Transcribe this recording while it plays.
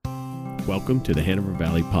Welcome to the Hanover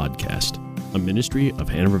Valley Podcast, a ministry of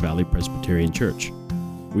Hanover Valley Presbyterian Church.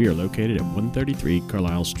 We are located at 133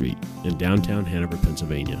 Carlisle Street in downtown Hanover,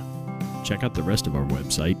 Pennsylvania. Check out the rest of our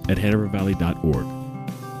website at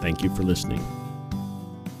hanovervalley.org. Thank you for listening.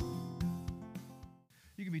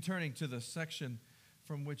 You can be turning to the section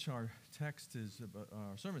from which our text is,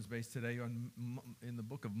 our sermon is based today in the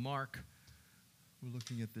book of Mark. We're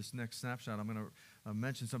looking at this next snapshot. I'm going to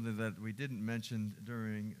mention something that we didn't mention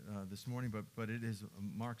during this morning, but it is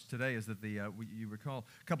Mark's today, is that you recall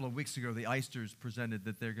a couple of weeks ago, the Eisters presented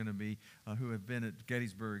that they're going to be, who have been at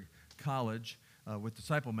Gettysburg College with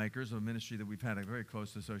Disciple Makers, a ministry that we've had a very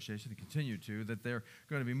close association and continue to, that they're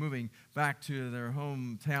going to be moving back to their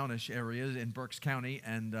hometownish areas in Berks County,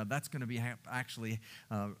 and that's going to be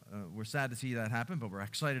we're sad to see that happen, but we're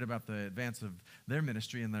excited about the advance of their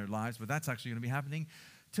ministry and their lives, but that's actually going to be happening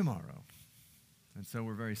tomorrow. And so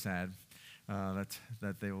we're very sad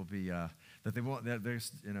that they will be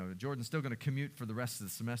Jordan's still going to commute for the rest of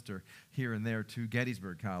the semester here and there to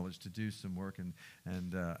Gettysburg College to do some work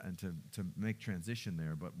and to make transition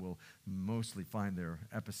there, but will mostly find their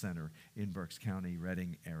epicenter in Berks County,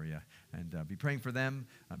 Reading area, and be praying for them,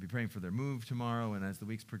 be praying for their move tomorrow, and as the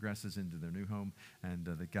weeks progresses into their new home, and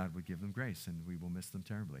that God would give them grace, and we will miss them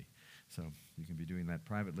terribly. So you can be doing that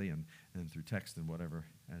privately and through text and whatever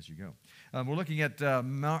as you go. We're looking at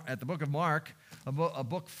the book of Mark, a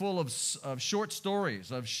book full of short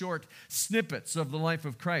stories, of short snippets of the life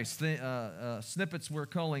of Christ. Snippets we're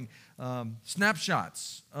calling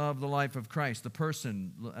snapshots of the life of Christ, the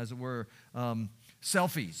person, as it were,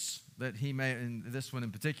 selfies that he made. In this one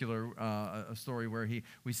in particular, a story where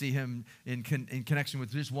we see him in connection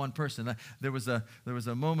with just one person. There was a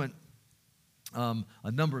moment.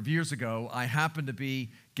 A number of years ago, I happened to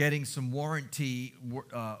be getting some warranty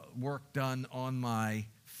work done on my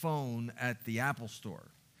phone at the Apple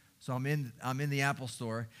Store. So I'm in the Apple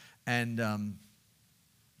Store, and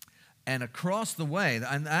across the way,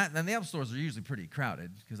 and the Apple Stores are usually pretty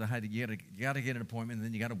crowded because you got to get an appointment, and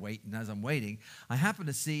then you got to wait. And as I'm waiting, I happened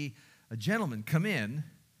to see a gentleman come in,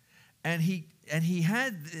 and he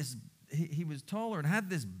had this. He was taller and had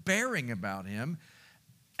this bearing about him.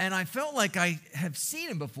 And I felt like I have seen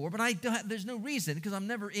him before, but there's no reason because I'm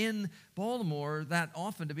never in Baltimore that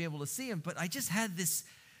often to be able to see him. But I just had this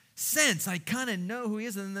sense I kind of know who he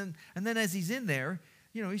is. And then as he's in there,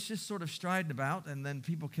 he's just sort of striding about. And then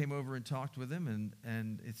people came over and talked with him,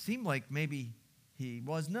 and it seemed like maybe he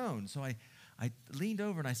was known. So I leaned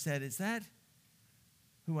over and I said, "Is that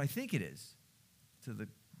who I think it is?" To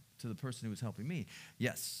the person who was helping me.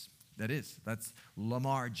 "Yes. That's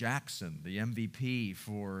Lamar Jackson, the MVP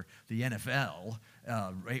for the NFL,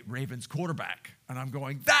 Ravens quarterback." And I'm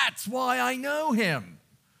going, "That's why I know him."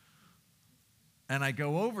 And I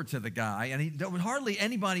go over to the guy, and hardly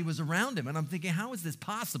anybody was around him. And I'm thinking, how is this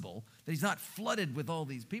possible that he's not flooded with all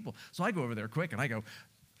these people? So I go over there quick, and I go,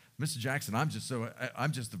 "Mr. Jackson, I'm just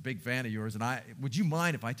a big fan of yours, and would you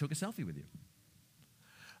mind if I took a selfie with you?"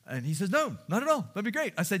 And he says, "No, not at all. That'd be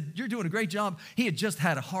great." I said, "You're doing a great job." He had just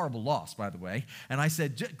had a horrible loss, by the way. And I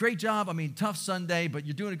said, "Great job. I mean, tough Sunday, but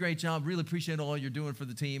you're doing a great job. Really appreciate all you're doing for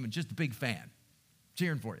the team, and just a big fan.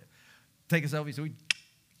 Cheering for you. Take a selfie." So we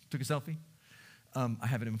took a selfie. I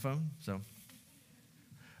have it in my phone, so.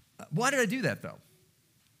 Why did I do that, though?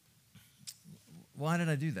 Why did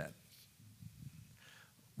I do that?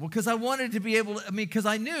 Well, because I wanted to be able to, because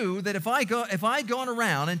I knew that if I'd gone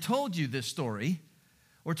around and told you this story,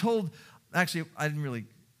 or actually,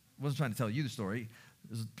 wasn't trying to tell you the story.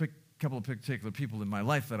 There's a couple of particular people in my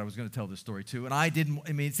life that I was going to tell this story to, and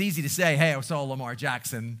it's easy to say, "Hey, I saw Lamar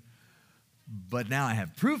Jackson," but now I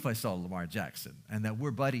have proof I saw Lamar Jackson, and that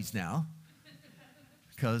we're buddies now,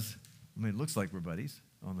 because, it looks like we're buddies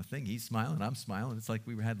on the thing. He's smiling, I'm smiling. It's like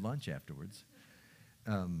we had lunch afterwards.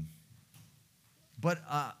 But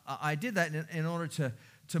I did that in order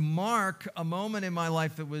to mark a moment in my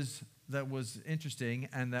life that was interesting,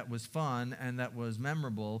 and that was fun, and that was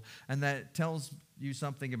memorable, and that tells you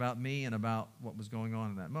something about me and about what was going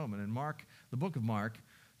on in that moment. And Mark, the book of Mark,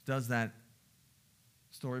 does that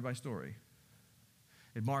story by story.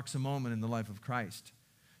 It marks a moment in the life of Christ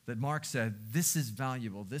that Mark said, "This is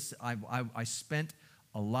valuable. I spent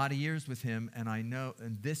a lot of years with him, and I know,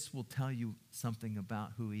 and this will tell you something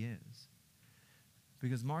about who he is."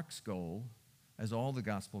 Because Mark's goal, as all the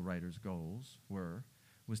gospel writers' goals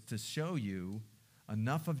was to show you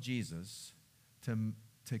enough of Jesus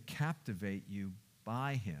to captivate you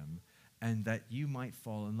by him, and that you might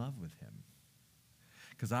fall in love with him.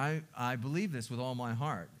 Because I believe this with all my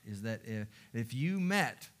heart, is that if you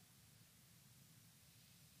met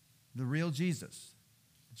the real Jesus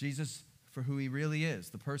for who he really is,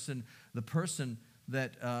 the person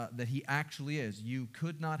that he actually is, you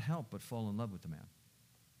could not help but fall in love with the man.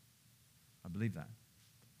 I believe that.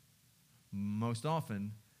 Most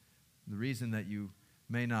often, the reason that you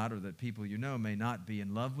may not, or that people you know may not be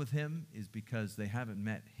in love with him, is because they haven't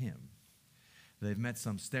met him. They've met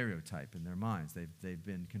some stereotype in their minds. They've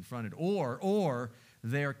been confronted. Or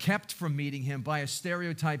they're kept from meeting him by a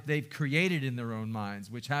stereotype they've created in their own minds,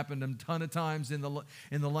 which happened a ton of times in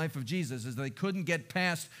the life of Jesus, is they couldn't get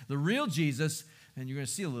past the real Jesus, and you're going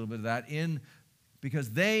to see a little bit of that because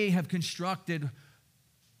they have constructed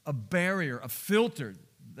a barrier, a filter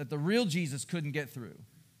that the real Jesus couldn't get through.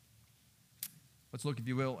 Let's look, if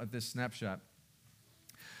you will, at this snapshot.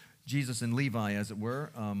 Jesus and Levi, as it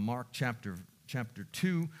were, Mark chapter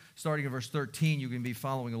 2, starting at verse 13. You can be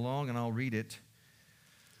following along, and I'll read it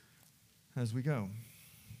as we go.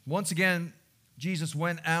 Once again, Jesus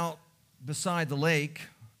went out beside the lake.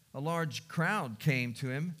 A large crowd came to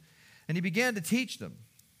him, and he began to teach them.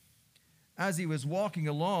 As he was walking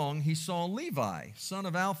along, he saw Levi, son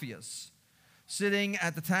of Alphaeus, sitting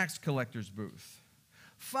at the tax collector's booth.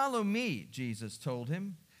 "Follow me," Jesus told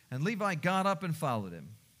him, and Levi got up and followed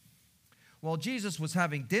him. While Jesus was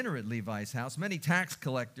having dinner at Levi's house, many tax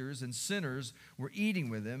collectors and sinners were eating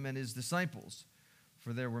with him and his disciples,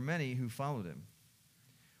 for there were many who followed him.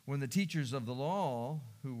 When the teachers of the law,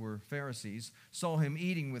 who were Pharisees, saw him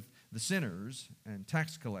eating with the sinners and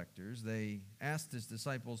tax collectors, they asked his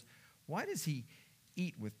disciples, "Why does he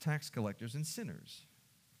eat with tax collectors and sinners?"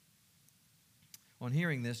 On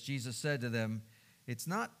hearing this, Jesus said to them, It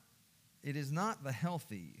is not the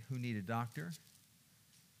healthy who need a doctor,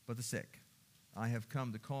 but the sick. I have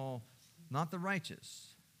come to call not the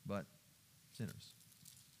righteous, but sinners.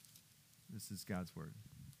 This is God's word.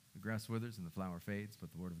 The grass withers and the flower fades,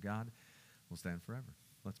 but the word of God will stand forever.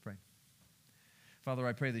 Let's pray. Father,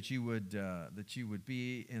 I pray that you would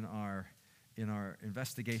be in our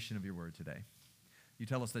investigation of your word today. You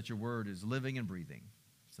tell us that your word is living and breathing.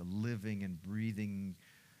 It's a living and breathing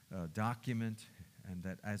document, and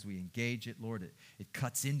that as we engage it, Lord, it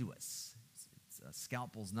cuts into us. It's a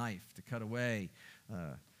scalpel's knife to cut away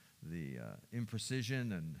the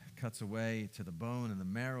imprecision, and cuts away to the bone and the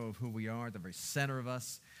marrow of who we are, the very center of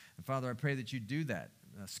us. And Father, I pray that you do that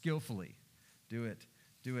skillfully. Do it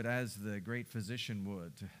as the great physician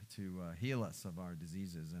would to heal us of our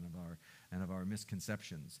diseases and of our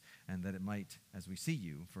misconceptions, and that it might, as we see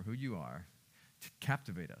you for who you are, to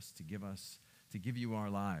captivate us, to give you our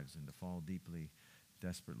lives, and to fall deeply,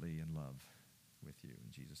 desperately in love with you.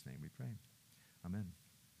 In Jesus' name we pray. Amen.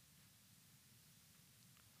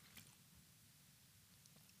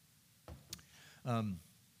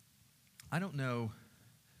 I don't know.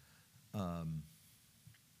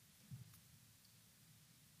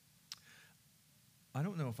 I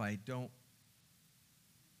don't know if I don't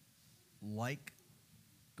like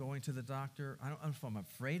going to the doctor. I don't know if I'm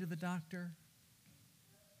afraid of the doctor,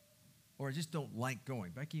 or I just don't like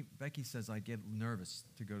going. Becky says I get nervous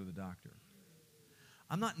to go to the doctor.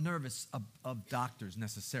 I'm not nervous of doctors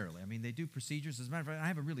necessarily. I mean, they do procedures. As a matter of fact, I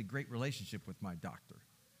have a really great relationship with my doctor.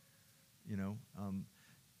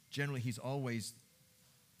 Generally, he's always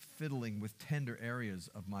fiddling with tender areas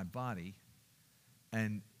of my body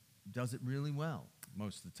and does it really well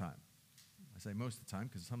most of the time. I say most of the time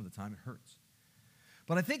because some of the time it hurts.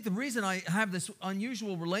 But I think the reason I have this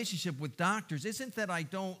unusual relationship with doctors isn't that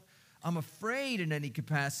I'm afraid in any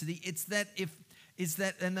capacity.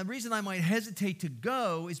 And the reason I might hesitate to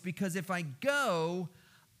go is because if I go,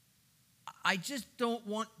 I just don't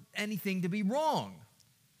want anything to be wrong.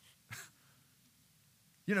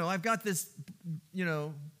 I've got this,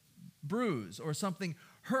 bruise, or something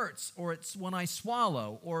hurts, or it's when I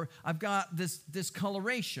swallow, or I've got this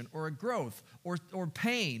discoloration, or a growth, or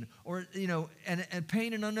pain, or, and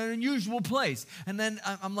pain in an unusual place. And then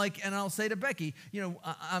I'm like, and I'll say to Becky,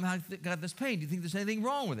 I've got this pain. Do you think there's anything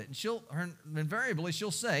wrong with it? And invariably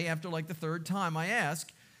she'll say, after like the third time I ask,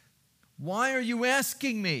 "Why are you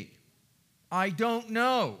asking me? I don't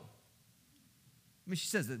know." I mean, she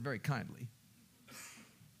says that very kindly.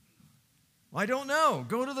 "I don't know.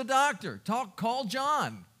 Go to the doctor. Call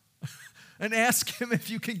John and ask him if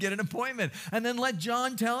you can get an appointment. And then let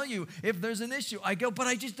John tell you if there's an issue." I go, "But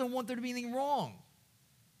I just don't want there to be anything wrong."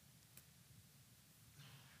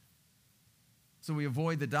 So we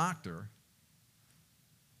avoid the doctor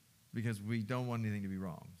because we don't want anything to be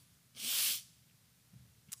wrong.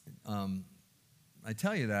 I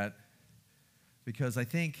tell you that because I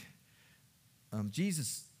think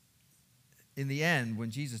Jesus, in the end,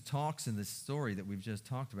 when Jesus talks in this story that we've just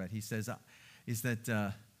talked about, he says is that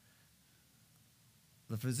the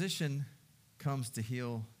physician comes to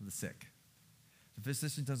heal the sick. The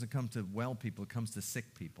physician doesn't come to well people, it comes to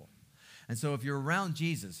sick people. And so if you're around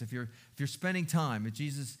Jesus, if you're spending time with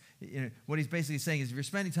Jesus, what he's basically saying is if you're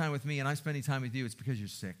spending time with me and I'm spending time with you, it's because you're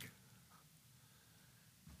sick.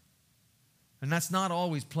 And that's not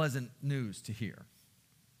always pleasant news to hear.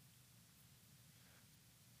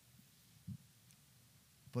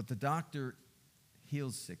 But the doctor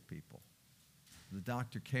heals sick people. The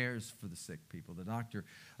doctor cares for the sick people. The doctor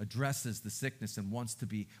addresses the sickness and wants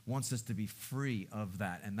us to be free of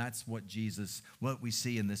that. And that's what we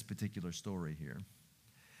see in this particular story here.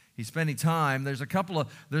 He's spending time. There's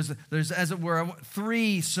as it were,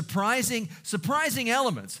 three surprising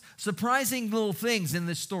elements, surprising little things in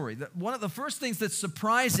this story. One of the first things that's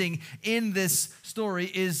surprising in this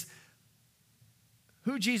story is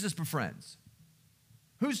who Jesus befriends.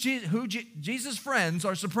 Jesus' friends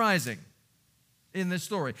are surprising in this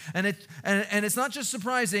story. And it's not just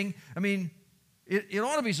surprising, I mean, it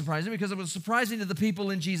ought to be surprising because it was surprising to the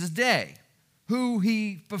people in Jesus' day who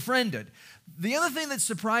he befriended. The other thing that's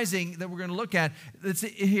surprising that we're going to look at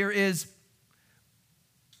here is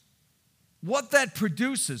what that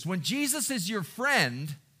produces. When Jesus is your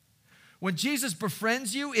friend, when Jesus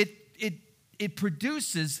befriends you, it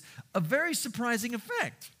produces a very surprising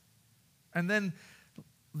effect. And then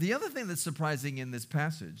the other thing that's surprising in this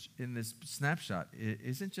passage, in this snapshot,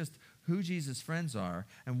 isn't just who Jesus' friends are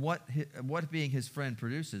and what being his friend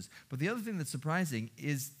produces, but the other thing that's surprising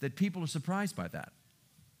is that people are surprised by that.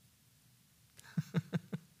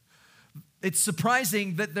 It's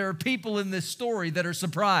surprising that there are people in this story that are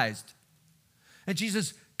surprised. And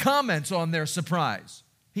Jesus comments on their surprise.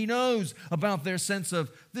 He knows about their sense of,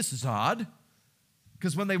 this is odd.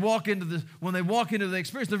 Because when they walk into the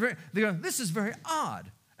experience, they go, this is very odd.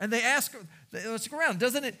 And they ask around,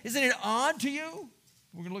 isn't it odd to you?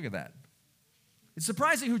 We're going to look at that. It's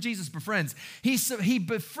surprising who Jesus befriends. He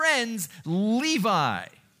befriends Levi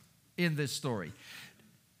in this story.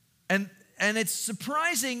 And it's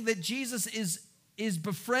surprising that Jesus is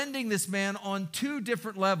befriending this man on two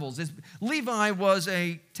different levels. Levi was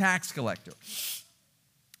a tax collector.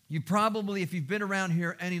 You probably, if you've been around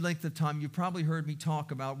here any length of time, you've probably heard me talk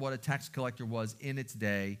about what a tax collector was in its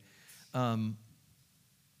day.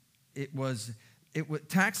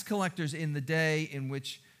 Tax collectors in the day in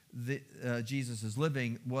which Jesus is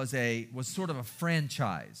living was sort of a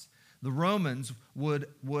franchise. The Romans would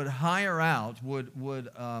hire out,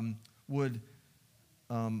 would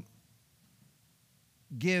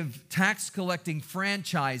give tax collecting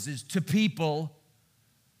franchises to people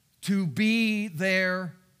to be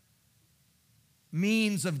their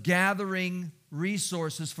means of gathering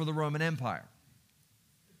resources for the Roman Empire.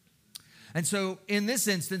 And so in this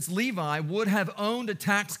instance, Levi would have owned a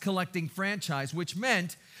tax collecting franchise, which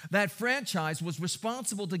meant that franchise was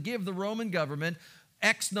responsible to give the Roman government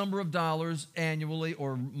X number of dollars annually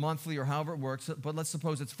or monthly or however it works, but let's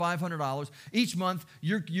suppose it's $500. Each month,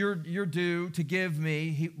 you're due to give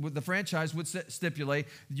me, the franchise would stipulate,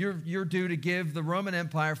 you're due to give the Roman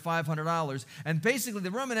Empire $500. And basically the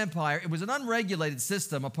Roman Empire, it was an unregulated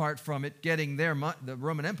system apart from it getting the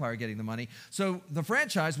Roman Empire getting the money. So the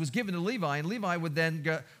franchise was given to Levi, and Levi was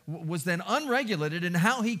then unregulated in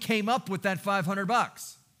how he came up with that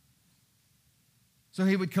 $500. So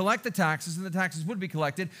he would collect the taxes, and the taxes would be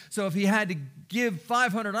collected. So if he had to give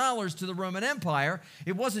 $500 to the Roman Empire,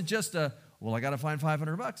 it wasn't just I got to find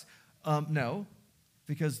 $500. No,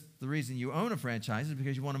 because the reason you own a franchise is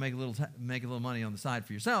because you want to make a little money on the side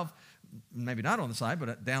for yourself. Maybe not on the side,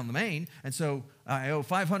 but down the main. And so I owe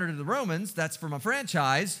 $500 to the Romans. That's for my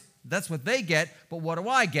franchise. That's what they get. But what do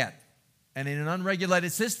I get? And in an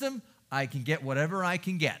unregulated system, I can get whatever I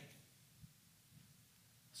can get.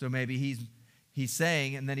 So maybe he's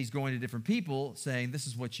saying, and then he's going to different people saying, this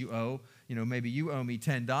is what you owe. You know, maybe you owe me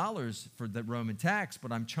 $10 for the Roman tax,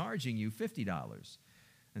 but I'm charging you $50.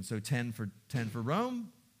 And so 10 for Rome,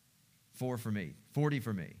 4 for me, 40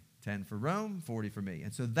 for me. 10 for Rome, 40 for me.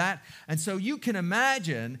 And so you can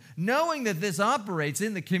imagine, knowing that this operates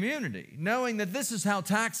in the community, knowing that this is how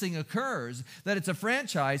taxing occurs, that it's a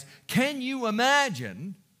franchise, can you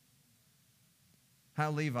imagine how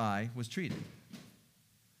Levi was treated?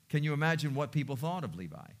 Can you imagine what people thought of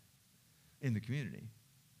Levi in the community?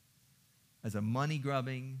 As a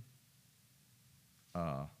money-grubbing,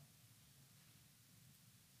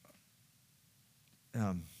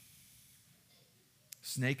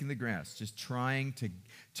 snake in the grass, just trying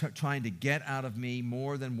to get out of me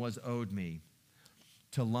more than was owed me,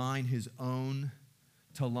 to line his own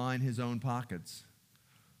pockets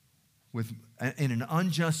in an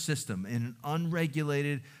unjust system, in an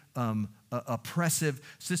unregulated, oppressive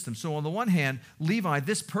system. So on the one hand, Levi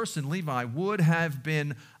would have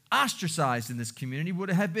been ostracized in this community, would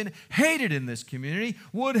have been hated in this community,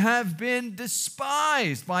 would have been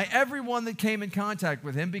despised by everyone that came in contact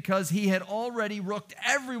with him because he had already rooked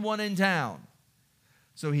everyone in town.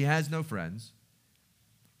 So he has no friends.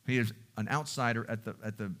 He is an outsider at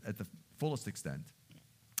the fullest extent.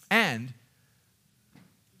 And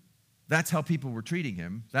that's how people were treating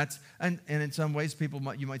him. And in some ways,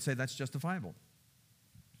 you might say that's justifiable.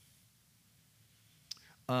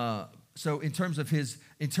 So in terms of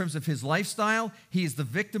his lifestyle, he is the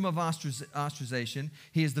victim of ostracization.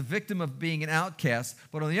 He is the victim of being an outcast.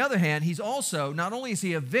 But on the other hand, he's also, not only is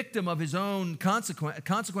he a victim of his own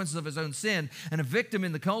consequences of his own sin, and a victim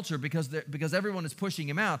in the culture because everyone is pushing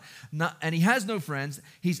him out, and he has no friends,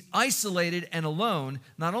 he's isolated and alone.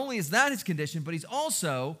 Not only is that his condition, but he's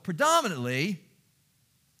also predominantly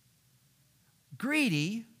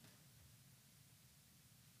greedy,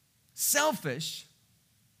 selfish,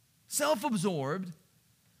 self-absorbed,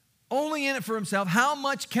 only in it for himself. How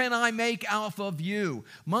much can I make off of you?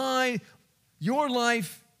 Your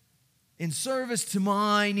life in service to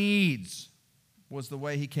my needs was the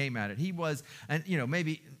way he came at it. He was, and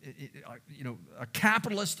maybe a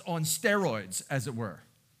capitalist on steroids, as it were,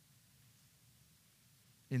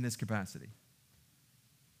 in this capacity.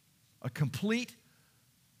 A complete,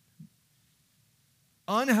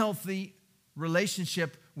 unhealthy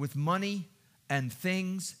relationship with money and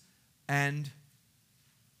things and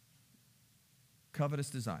covetous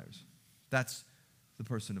desires. That's the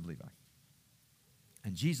person of Levi.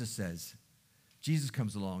 And Jesus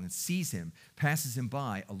comes along and sees him, passes him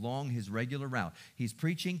by along his regular route. He's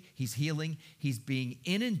preaching, he's healing, he's being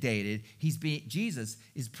inundated. Jesus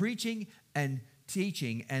is preaching and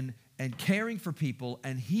teaching and caring for people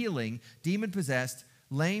and healing demon-possessed,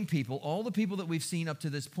 lame people, all the people that we've seen up to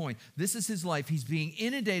this point. This is his life. He's being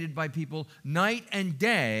inundated by people night and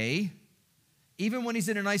day. Even when he's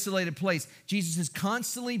in an isolated place, Jesus is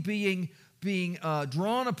constantly being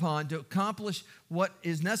drawn upon to accomplish what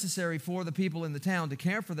is necessary for the people in the town, to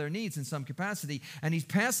care for their needs in some capacity. And he's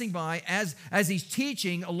passing by as he's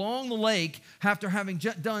teaching along the lake, after having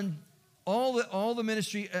done all the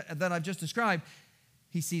ministry that I've just described.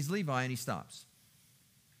 He sees Levi and he stops.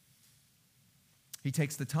 He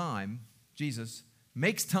takes the time. Jesus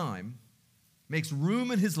makes time, makes room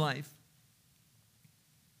in his life,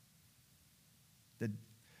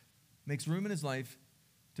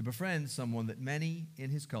 to befriend someone that many in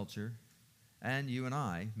his culture, and you and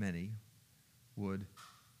I, many, would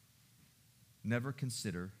never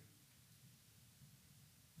consider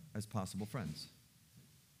as possible friends.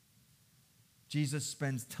 Jesus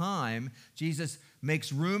spends time, Jesus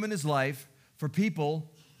makes room in his life for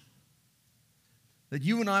people that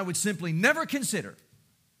you and I would simply never consider,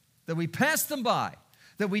 that we pass them by,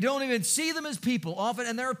 that we don't even see them as people often.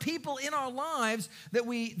 And there are people in our lives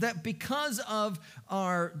that because of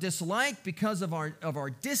our dislike, because of our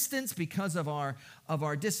distance, because of our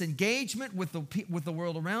disengagement with the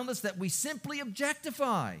world around us, that we simply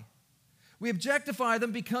objectify. We objectify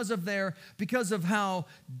them because of how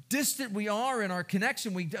distant we are in our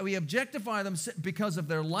connection. We objectify them because of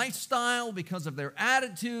their lifestyle, because of their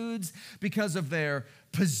attitudes, because of their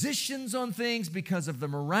positions on things, because of the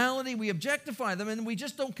morality. We objectify them, and we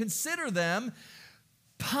just don't consider them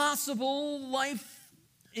possible life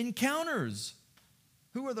encounters.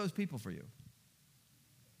 Who are those people for you?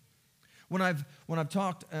 When I've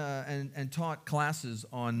talked and taught classes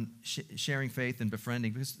on sharing faith and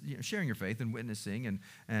befriending, because sharing your faith and witnessing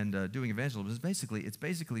and doing evangelism is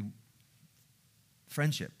basically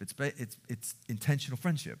friendship. It's intentional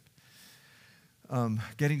friendship.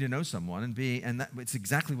 Getting to know someone and it's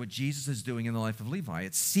exactly what Jesus is doing in the life of Levi.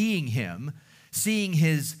 It's seeing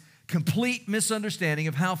his complete misunderstanding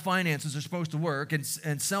of how finances are supposed to work and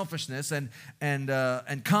selfishness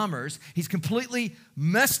and commerce. He's completely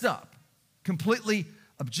messed up. Completely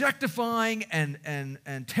objectifying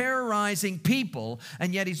and terrorizing people,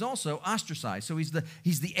 and yet he's also ostracized. So he's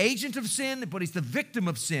the agent of sin, but he's the victim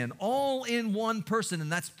of sin, all in one person,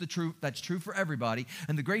 and that's true for everybody.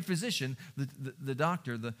 And the great physician, the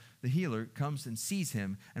doctor, the healer, comes and sees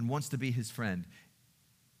him and wants to be his friend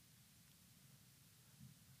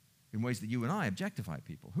in ways that you and I objectify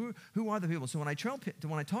people. Who are the people? So when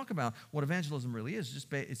I talk about what evangelism really is,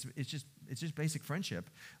 it's just basic friendship,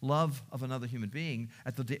 love of another human being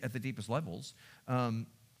at the deepest levels.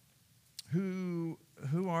 Who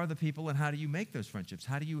are the people, and how do you make those friendships?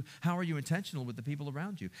 How are you intentional with the people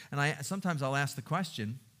around you? And sometimes I'll ask the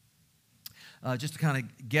question, just to kind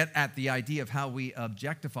of get at the idea of how we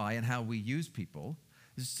objectify and how we use people.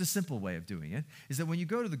 It's just a simple way of doing it. Is that when you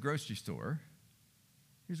go to the grocery store.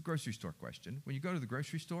 Here's a grocery store question. When you go to the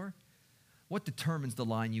grocery store, what determines the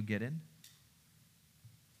line you get in?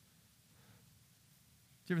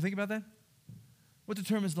 Do you ever think about that? What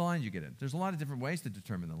determines the line you get in? There's a lot of different ways to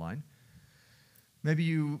determine the line. Maybe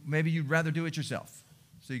you'd rather do it yourself,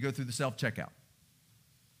 so you go through the self-checkout.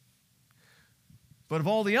 But of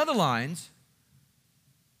all the other lines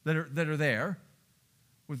that are there,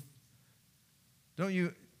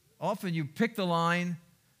 often you pick the line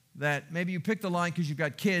that maybe you pick the line because you've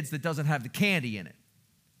got kids that doesn't have the candy in it,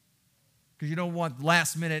 because you don't want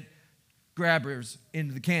last-minute grabbers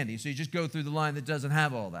into the candy, so you just go through the line that doesn't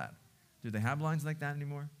have all that. Do they have lines like that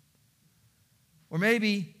anymore? Or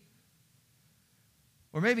maybe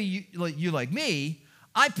you like me,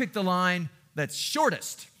 I pick the line that's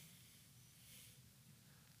shortest.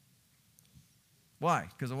 Why?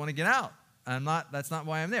 Because I want to get out. That's not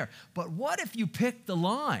why I'm there. But what if you pick the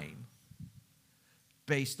line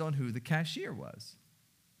based on who the cashier was?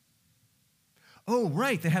 Oh,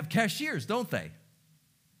 right, they have cashiers, don't they?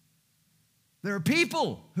 There are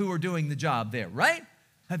people who are doing the job there, right?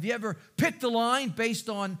 Have you ever picked a line based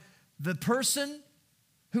on the person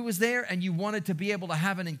who was there and you wanted to be able to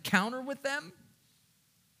have an encounter with them?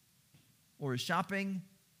 Or is shopping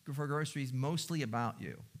for groceries mostly about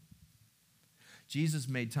you? Jesus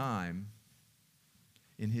made time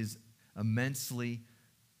in his immensely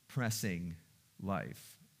pressing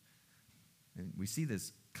life. And we see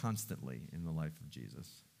this constantly in the life of Jesus,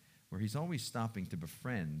 where he's always stopping to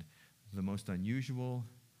befriend the most unusual,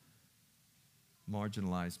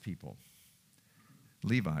 marginalized people.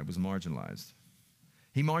 Levi was marginalized.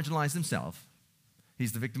 He marginalized himself.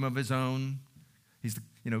 He's the victim of his own,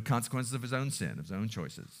 consequences of his own sin, of his own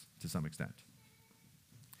choices to some extent.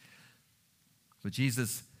 But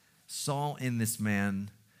Jesus saw in this man,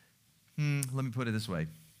 let me put it this way.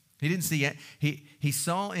 He didn't see it. He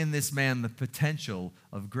saw in this man the potential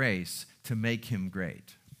of grace to make him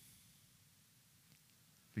great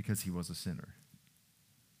because he was a sinner.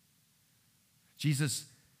 Jesus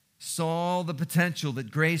saw the potential that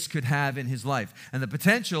grace could have in his life. And the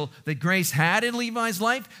potential that grace had in Levi's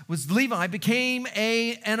life was Levi became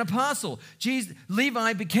an apostle.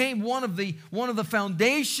 Levi became one of the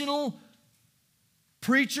foundational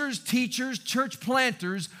preachers, teachers, church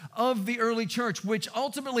planters of the early church, which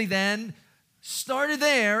ultimately then started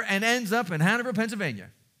there and ends up in Hanover, Pennsylvania,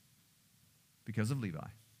 because of Levi.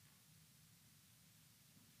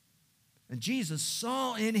 And Jesus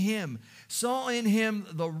saw in him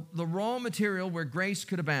the raw material where grace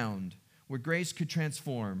could abound, where grace could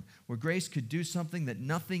transform, where grace could do something that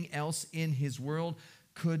nothing else in his world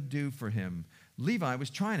could do for him. Levi was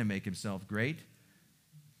trying to make himself great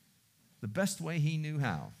the best way he knew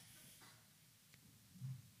how.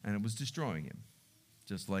 And it was destroying him,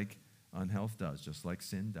 just like unhealth does, just like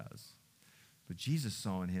sin does. But Jesus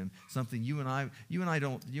saw in him something you and I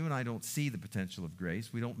don't see the potential of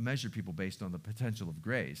grace. We don't measure people based on the potential of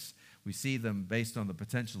grace. We see them based on the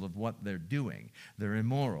potential of what they're doing. They're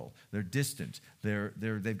immoral. They're distant.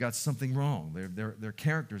 They've got something wrong. Their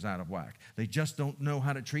character's out of whack. They just don't know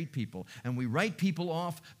how to treat people. And we write people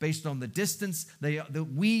off based on the distance that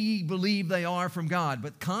we believe they are from God.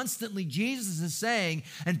 But constantly Jesus is saying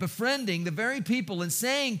and befriending the very people and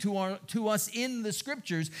saying to us in the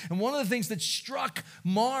Scriptures. And one of the things that struck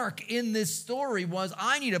Mark in this story was,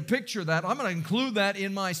 I need a picture of that. I'm going to include that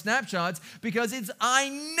in my snapshots because I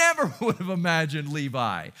never would have imagined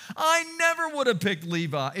Levi. I never would have picked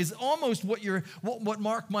Levi. Is almost what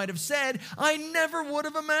Mark might have said. I never would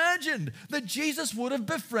have imagined that Jesus would have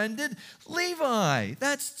befriended Levi.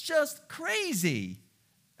 That's just crazy.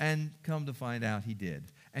 And come to find out he did,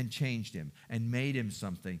 and changed him and made him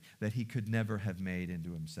something that he could never have made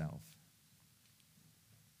into himself.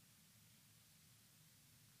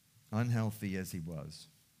 Unhealthy as he was.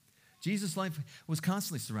 Jesus' life was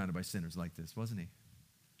constantly surrounded by sinners like this, wasn't he?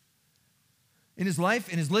 In his life,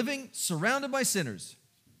 in his living, surrounded by sinners.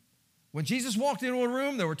 When Jesus walked into a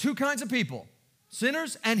room, there were two kinds of people,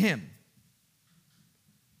 sinners and him.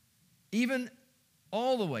 Even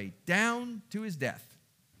all the way down to his death,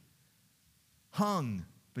 hung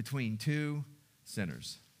between two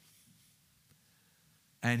sinners.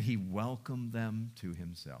 And he welcomed them to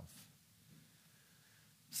himself.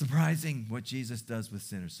 Surprising what Jesus does with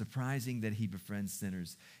sinners. Surprising that he befriends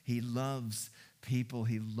sinners. He loves people.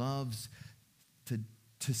 He loves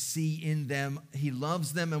to see in them. He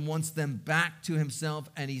loves them and wants them back to himself,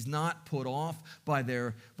 and he's not put off by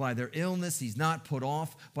their illness. He's not put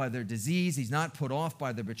off by their disease. He's not put off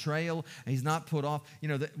by their betrayal. He's not put off.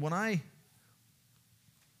 When I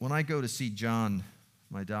go to see John,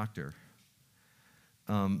 my doctor,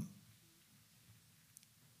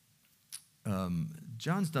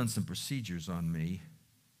 John's done some procedures on me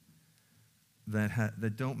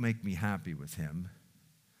that don't make me happy with him.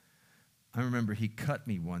 I remember he cut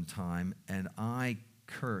me one time, and I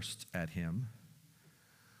cursed at him,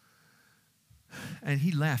 and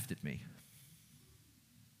he laughed at me.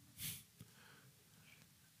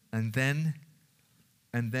 And then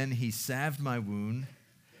he salved my wound,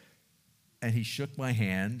 and he shook my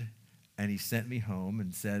hand, and he sent me home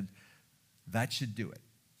and said, that should do it.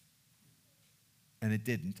 And it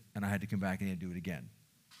didn't, and I had to come back and he had to do it again.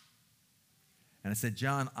 And I said,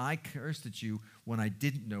 John, I cursed at you when I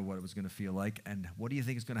didn't know what it was going to feel like, and what do you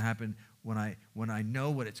think is going to happen when I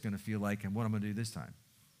know what it's going to feel like and what I'm going to do this time?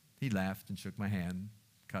 He laughed and shook my hand,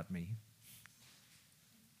 cut me.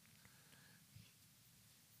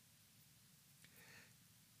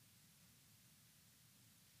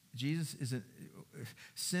 Jesus isn't.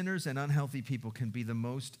 Sinners and unhealthy people can be the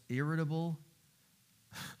most irritable,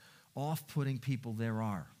 off-putting people there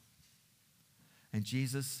are. And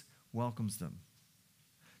Jesus welcomes them.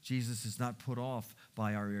 Jesus is not put off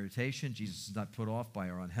by our irritation. Jesus is not put off by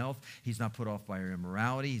our unhealth. He's not put off by our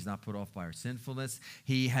immorality. He's not put off by our sinfulness.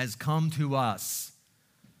 He has come to us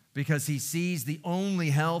because he sees the only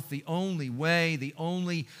health, the only way, the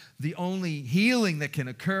only healing that can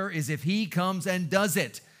occur is if he comes and does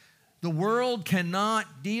it. The world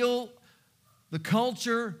cannot deal, the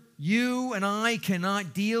culture, you and I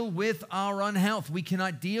cannot deal with our unhealth. We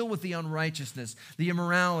cannot deal with the unrighteousness, the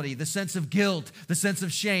immorality, the sense of guilt, the sense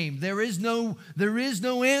of shame. There is no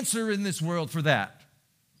answer in this world for that.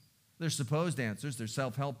 There's supposed answers. There's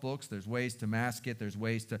self-help books. There's ways to mask it. There's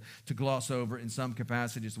ways to gloss over it in some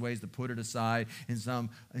capacity. There's ways to put it aside in some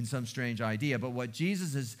strange idea. But what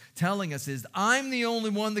Jesus is telling us is, I'm the only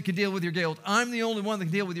one that can deal with your guilt. I'm the only one that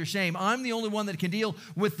can deal with your shame. I'm the only one that can deal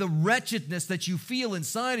with the wretchedness that you feel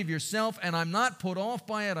inside of yourself, and I'm not put off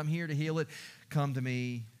by it. I'm here to heal it. Come to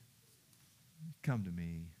me. Come to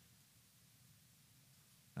me.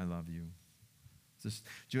 I love you. This,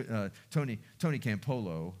 Tony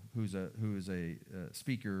Campolo, who is a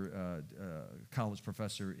speaker, college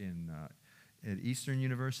professor at Eastern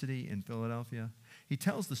University in Philadelphia, he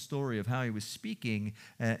tells the story of how he was speaking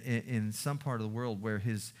in some part of the world where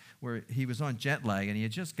he was on jet lag, and he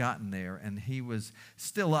had just gotten there, and he was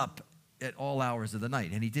still up at all hours of the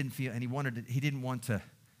night, and he wanted to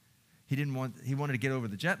get over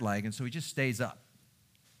the jet lag, and so he just stays up.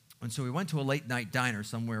 And so we went to a late night diner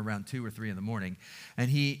somewhere around 2 or 3 in the morning,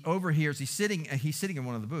 and he overhears, he's sitting in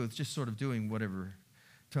one of the booths, just sort of doing whatever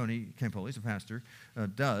Tony Campolo, he's a pastor,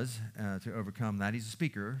 does to overcome that. He's a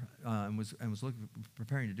speaker and was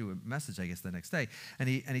preparing to do a message, I guess, the next day. And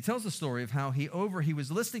he tells the story of how he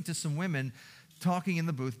was listening to some women talking in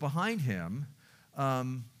the booth behind him,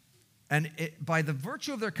 and by the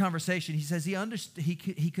virtue of their conversation, he says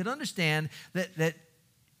he could understand that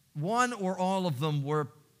one or all of them were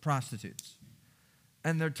prostitutes.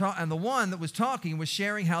 And the one that was talking was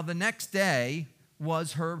sharing how the next day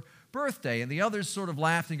was her birthday. And the others sort of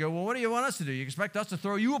laughed and go, well, what do you want us to do? You expect us to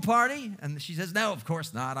throw you a party? And she says, no, of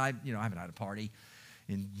course not. I haven't had a party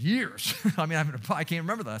in years. I can't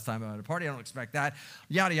remember the last time I had a party. I don't expect that.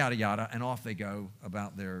 Yada, yada, yada. And off they go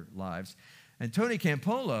about their lives. And Tony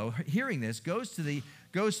Campolo, hearing this, goes to the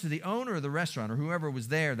owner of the restaurant or whoever was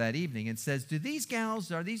there that evening and says,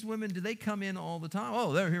 are these women, do they come in all the time?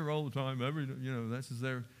 Oh, they're here all the time. This is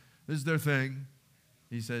their thing.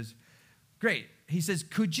 He says, great. He says,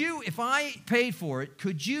 if I paid for it,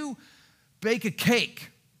 could you bake a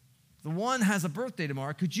cake? The one has a birthday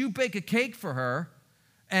tomorrow. Could you bake a cake for her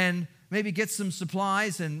and maybe get some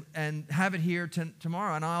supplies and have it here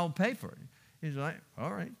tomorrow, and I'll pay for it? He's like,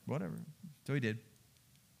 all right, whatever. So he did.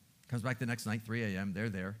 Comes back the next night, 3 a.m., they're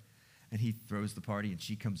there, and he throws the party, and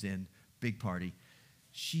she comes in, big party.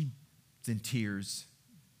 She's in tears.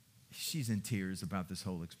 She's in tears about this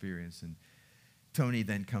whole experience, and Tony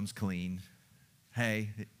then comes clean. Hey,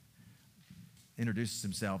 introduces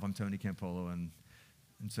himself. I'm Tony Campolo, and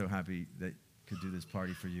I'm so happy that I could do this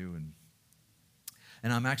party for you,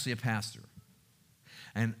 and I'm actually a pastor.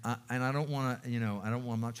 And I don't want to,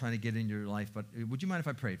 I'm not trying to get into your life, but would you mind if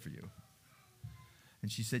I prayed for you?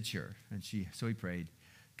 And she said, sure. And so he prayed,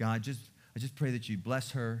 God, I just pray that you'd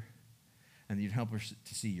bless her and that you'd help her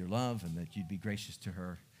to see your love and that you'd be gracious to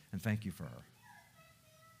her, and thank you for her.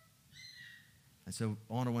 And so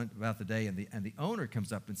on went about the day, and the owner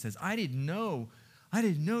comes up and says, I didn't know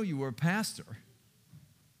you were a pastor.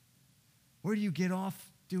 Where do you get off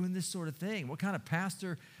doing this sort of thing? What kind of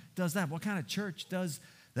pastor does that? What kind of church does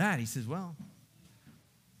that? He says, well,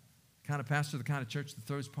 kind of pastor, the kind of church that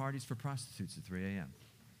throws parties for prostitutes at 3 a.m.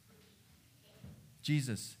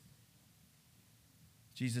 Jesus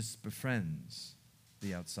befriends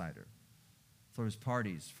the outsider. throws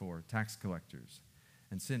parties for tax collectors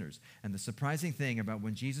and sinners. And the surprising thing about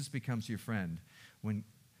when Jesus becomes your friend, when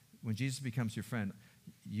Jesus becomes your friend,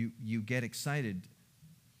 you get excited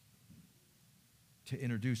to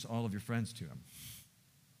introduce all of your friends to him.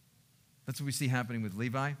 That's what we see happening with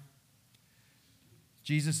Levi.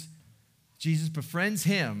 Jesus befriends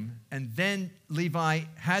him, and then Levi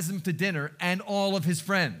has him to dinner and all of his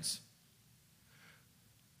friends.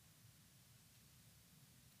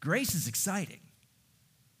 Grace is exciting.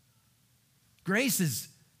 Grace is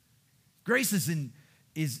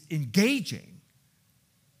engaging.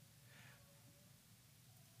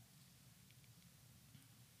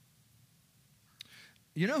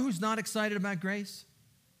 You know who's not excited about grace?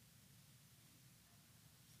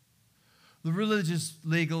 The religious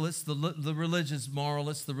legalists, the religious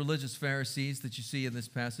moralists, the religious Pharisees that you see in this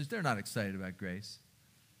passage, they're not excited about grace.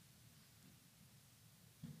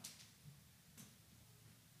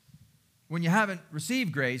 When you haven't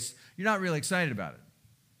received grace, you're not really excited about it.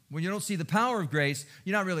 When you don't see the power of grace,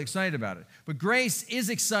 you're not really excited about it. But grace is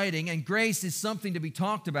exciting, and grace is something to be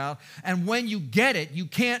talked about. And when you get it, you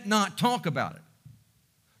can't not talk about it.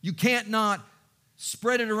 You can't not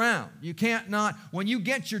spread it around. You can't not, when you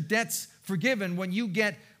get your debts forgiven, when you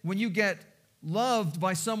get loved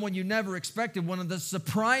by someone you never expected, when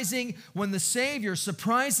the Savior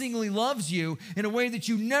surprisingly loves you in a way that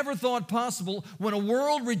you never thought possible, when a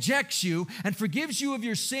world rejects you and forgives you of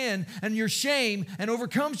your sin and your shame and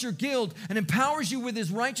overcomes your guilt and empowers you with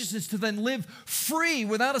his righteousness to then live free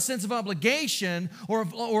without a sense of obligation or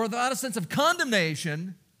without a sense of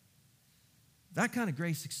condemnation, that kind of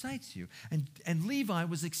grace excites you. And Levi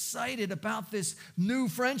was excited about this new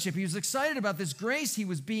friendship. He was excited about this grace he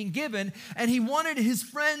was being given, and he wanted his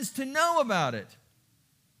friends to know about it.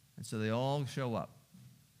 And so they all show up.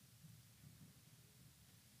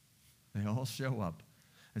 They all show up.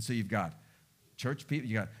 And so you've got church people,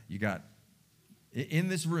 you got in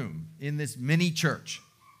this room, in this mini church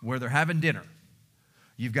where they're having dinner,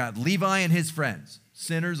 you've got Levi and his friends,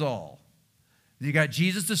 sinners all. You got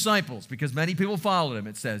Jesus' disciples, because many people followed him,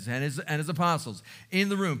 it says, and his apostles in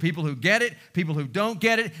the room. People who get it, people who don't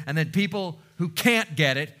get it, and then people who can't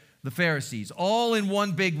get it, the Pharisees, all in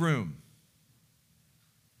one big room.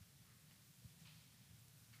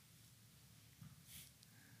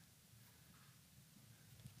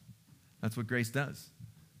 That's what grace does.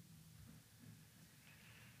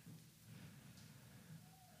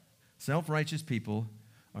 Self-righteous people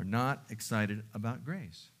are not excited about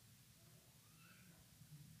grace.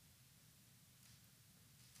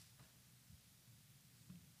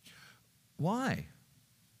 Why?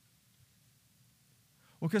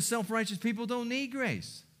 Well, because self-righteous people don't need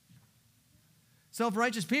grace.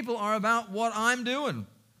 Self-righteous people are about what I'm doing,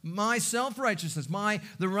 my self-righteousness,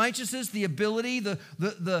 the righteousness, the ability,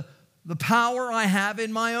 the power I have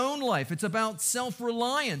in my own life. It's about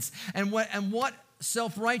self-reliance. And what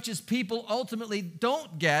self-righteous people ultimately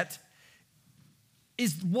don't get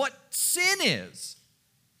is what sin is.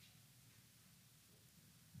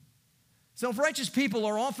 Self-righteous people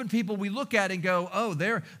are often people we look at and go, oh,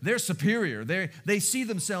 they're superior. They see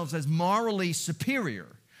themselves as morally superior,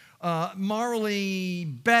 morally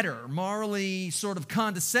better, morally sort of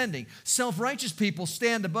condescending. Self-righteous people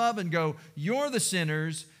stand above and go, you're the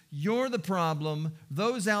sinners, you're the problem.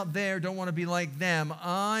 Those out there don't want to be like them.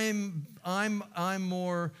 I'm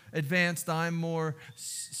more advanced. I'm more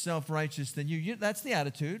self-righteous than you. That's the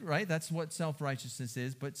attitude, right? That's what self-righteousness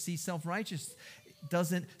is. But see, self-righteous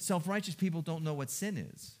people don't know what sin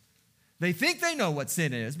is. They think they know what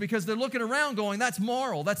sin is because they're looking around going, that's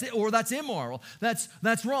moral, that's it, or that's immoral, that's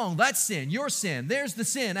wrong, that's sin, your sin, there's the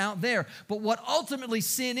sin out there. But what ultimately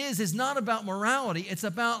sin is not about morality, it's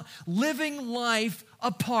about living life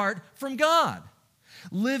apart from God.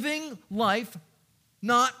 Living life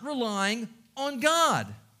not relying on God.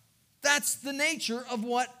 That's the nature of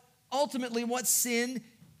what sin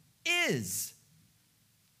is.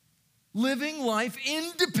 Living life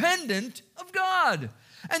independent of God.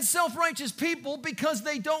 And self-righteous people, because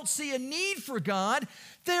they don't see a need for God,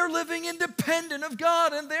 they're living independent of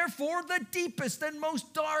God and therefore the deepest and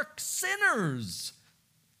most dark sinners.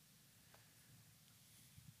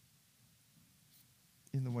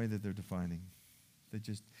 In the way that they're defining. They're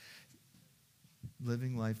just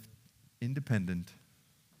living life independent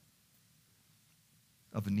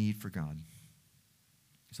of a need for God.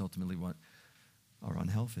 It's ultimately what our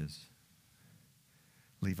unhealth is.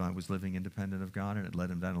 Levi was living independent of God, and it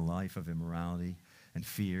led him down a life of immorality and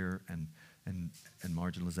fear and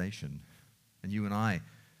marginalization. And you and I,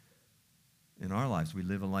 in our lives, we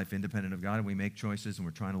live a life independent of God, and we make choices, and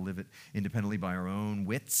we're trying to live it independently by our own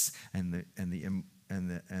wits and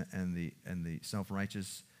the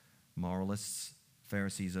self-righteous moralists,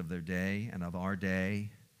 Pharisees of their day and of our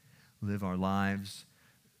day, live our lives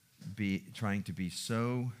trying to be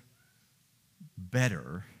so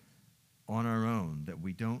better on our own that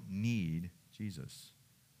we don't need Jesus.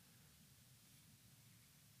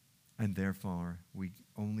 And therefore, we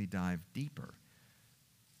only dive deeper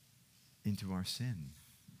into our sin.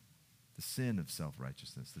 The sin of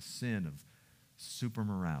self-righteousness, the sin of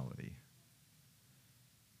supermorality.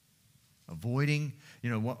 Avoiding,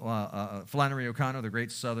 Flannery O'Connor, the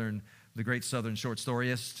great Southern short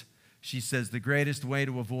storyist, she says the greatest way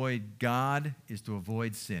to avoid God is to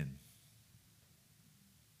avoid sin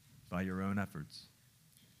by your own efforts.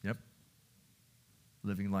 Yep.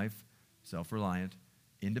 Living life self-reliant,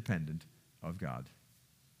 independent of God.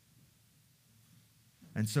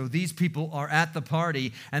 And so these people are at the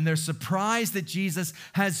party, and they're surprised that Jesus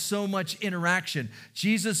has so much interaction.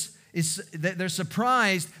 They're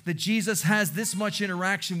surprised that Jesus has this much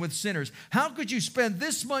interaction with sinners. How could you spend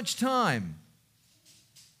this much time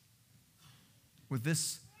with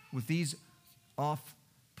these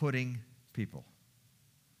off-putting people?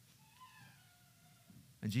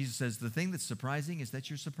 And Jesus says, the thing that's surprising is that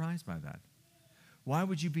you're surprised by that. Why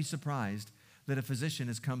would you be surprised that a physician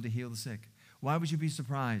has come to heal the sick? Why would you be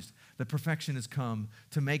surprised that perfection has come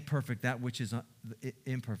to make perfect that which is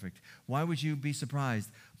imperfect? Why would you be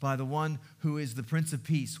surprised by the one who is the Prince of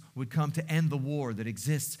Peace would come to end the war that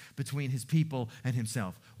exists between his people and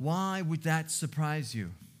himself? Why would that surprise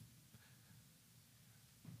you?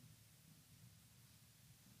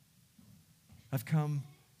 I've come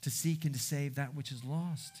to seek and to save that which is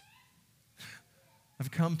lost.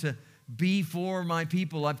 I've come to be for my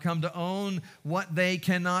people. I've come to own what they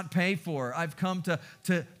cannot pay for. I've come to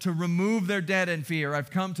remove their debt and fear. I've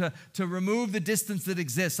come to remove the distance that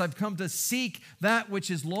exists. I've come to seek that which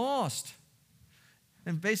is lost.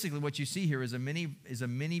 And basically what you see here is a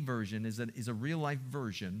mini version, is a real life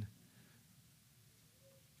version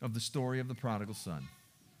of the story of the prodigal son.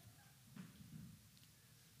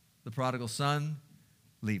 The prodigal son,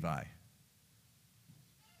 Levi,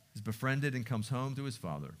 is befriended and comes home to his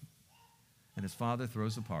father. And his father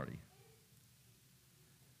throws a party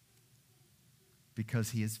because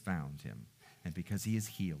he has found him and because he has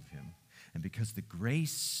healed him and because the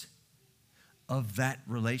grace of that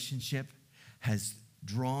relationship has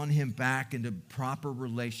drawn him back into proper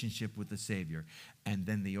relationship with the Savior. And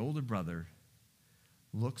then the older brother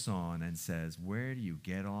looks on and says, where do you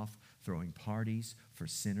get off throwing parties for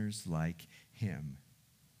sinners like him?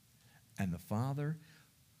 And the father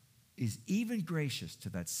is even gracious to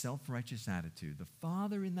that self-righteous attitude. The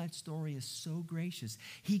father in that story is so gracious.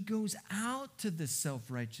 He goes out to the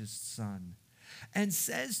self-righteous son and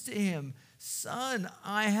says to him, son,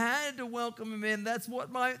 I had to welcome him in.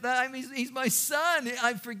 He's my son.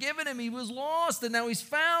 I've forgiven him. He was lost and now he's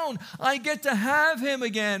found. I get to have him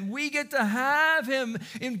again. We get to have him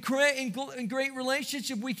in great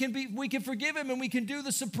relationship. We can forgive him and we can do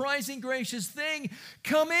the surprising gracious thing.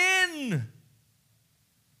 Come in.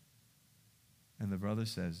 And the brother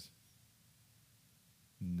says,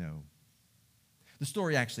 no. The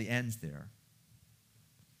story actually ends there.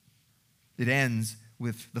 It ends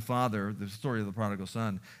with the father, the story of the prodigal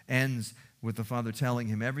son, ends with the father telling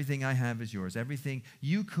him, everything I have is yours. Everything,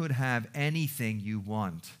 you could have anything you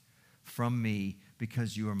want from me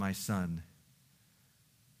because you are my son.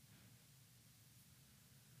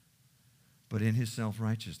 But in his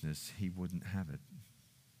self-righteousness, he wouldn't have it.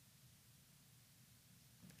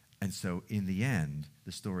 And so in the end,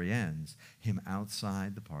 the story ends, him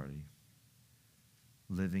outside the party,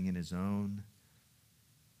 living in his own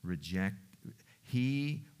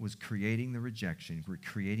he was creating the rejection,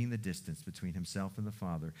 creating the distance between himself and the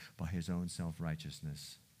Father by his own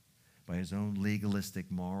self-righteousness, by his own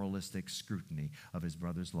legalistic, moralistic scrutiny of his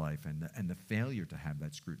brother's life and the failure to have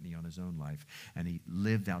that scrutiny on his own life. And he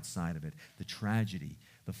lived outside of it. The tragedy,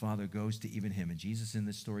 the Father goes to even him. And Jesus in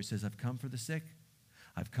this story says, I've come for the sick.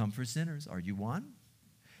 I've come for sinners. Are you one?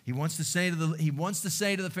 He wants to say to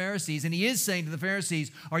the Pharisees, and he is saying to the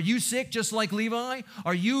Pharisees, are you sick just like Levi?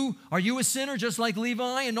 Are you a sinner just like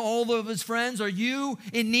Levi and all of his friends? Are you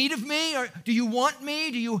in need of me? Do you want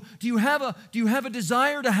me? Do you have a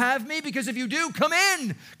desire to have me? Because if you do, come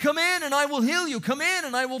in and I will heal you. Come in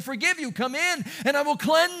and I will forgive you. Come in and I will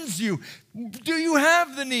cleanse you. Do you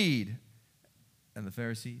have the need? And the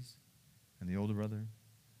Pharisees and the older brother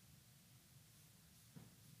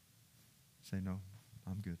say, no,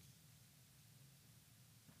 I'm good.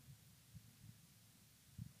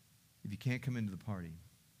 If you can't come into the party,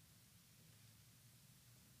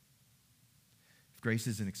 if grace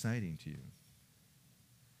isn't exciting to you,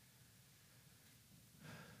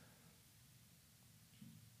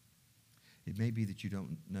 It may be that you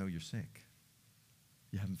don't know you're sick.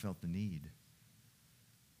 You haven't felt the need,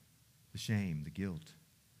 the shame, the guilt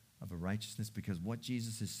of a righteousness, because what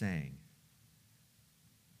Jesus is saying,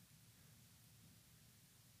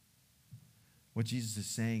 what Jesus is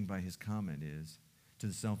saying by his comment is, to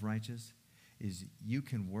the self-righteous, is you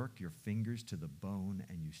can work your fingers to the bone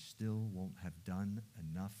and you still won't have done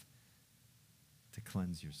enough to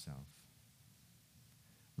cleanse yourself.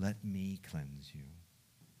 Let me cleanse you.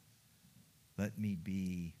 Let me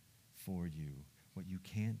be for you what you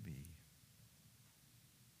can't be.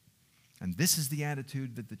 And this is the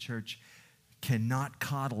attitude that the church cannot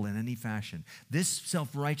coddle in any fashion. This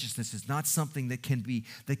self-righteousness is not something that can be,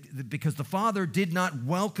 because the Father did not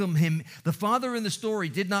welcome him. The Father in the story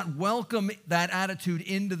did not welcome that attitude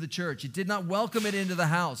into the church. He did not welcome it into the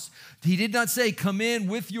house. He did not say, come in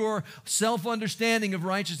with your self-understanding of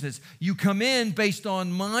righteousness. You come in based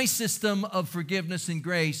on my system of forgiveness and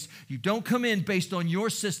grace. You don't come in based on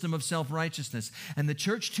your system of self-righteousness. And the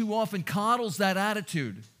church too often coddles that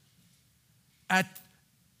attitude at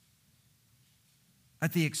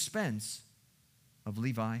the expense of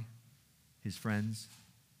Levi, his friends,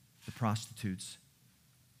 the prostitutes,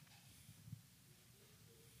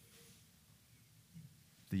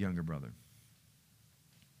 the younger brother.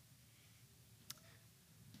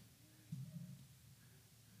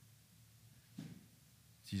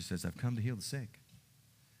 Jesus says, I've come to heal the sick.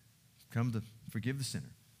 I've come to forgive the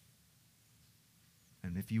sinner.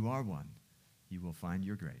 And if you are one, you will find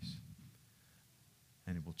your grace.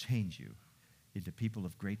 And it will change you into people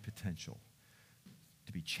of great potential,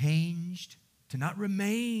 to be changed, to not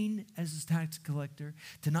remain as a tax collector,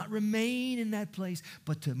 to not remain in that place,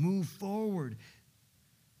 but to move forward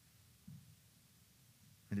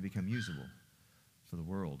and to become usable for the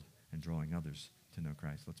world and drawing others to know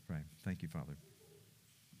Christ. Let's pray. Thank you, Father.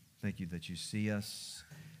 Thank you that you see us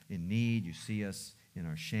in need, you see us in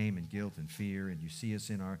our shame and guilt and fear, and you see us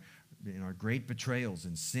in our great betrayals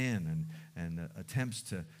and sin and attempts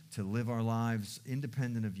to live our lives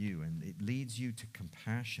independent of you. And it leads you to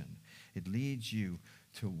compassion. It leads you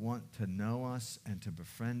to want to know us and to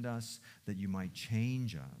befriend us, that you might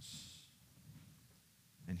change us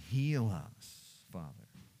and heal us, Father.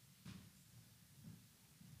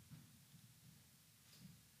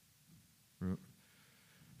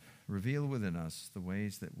 Reveal within us the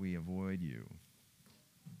ways that we avoid you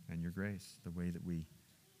and your grace, the way that we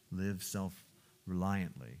live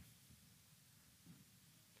self-reliantly.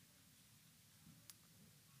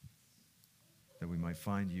 That we might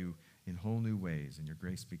find you in whole new ways, and your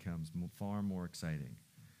grace becomes far more exciting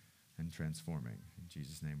and transforming. In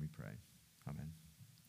Jesus' name we pray. Amen.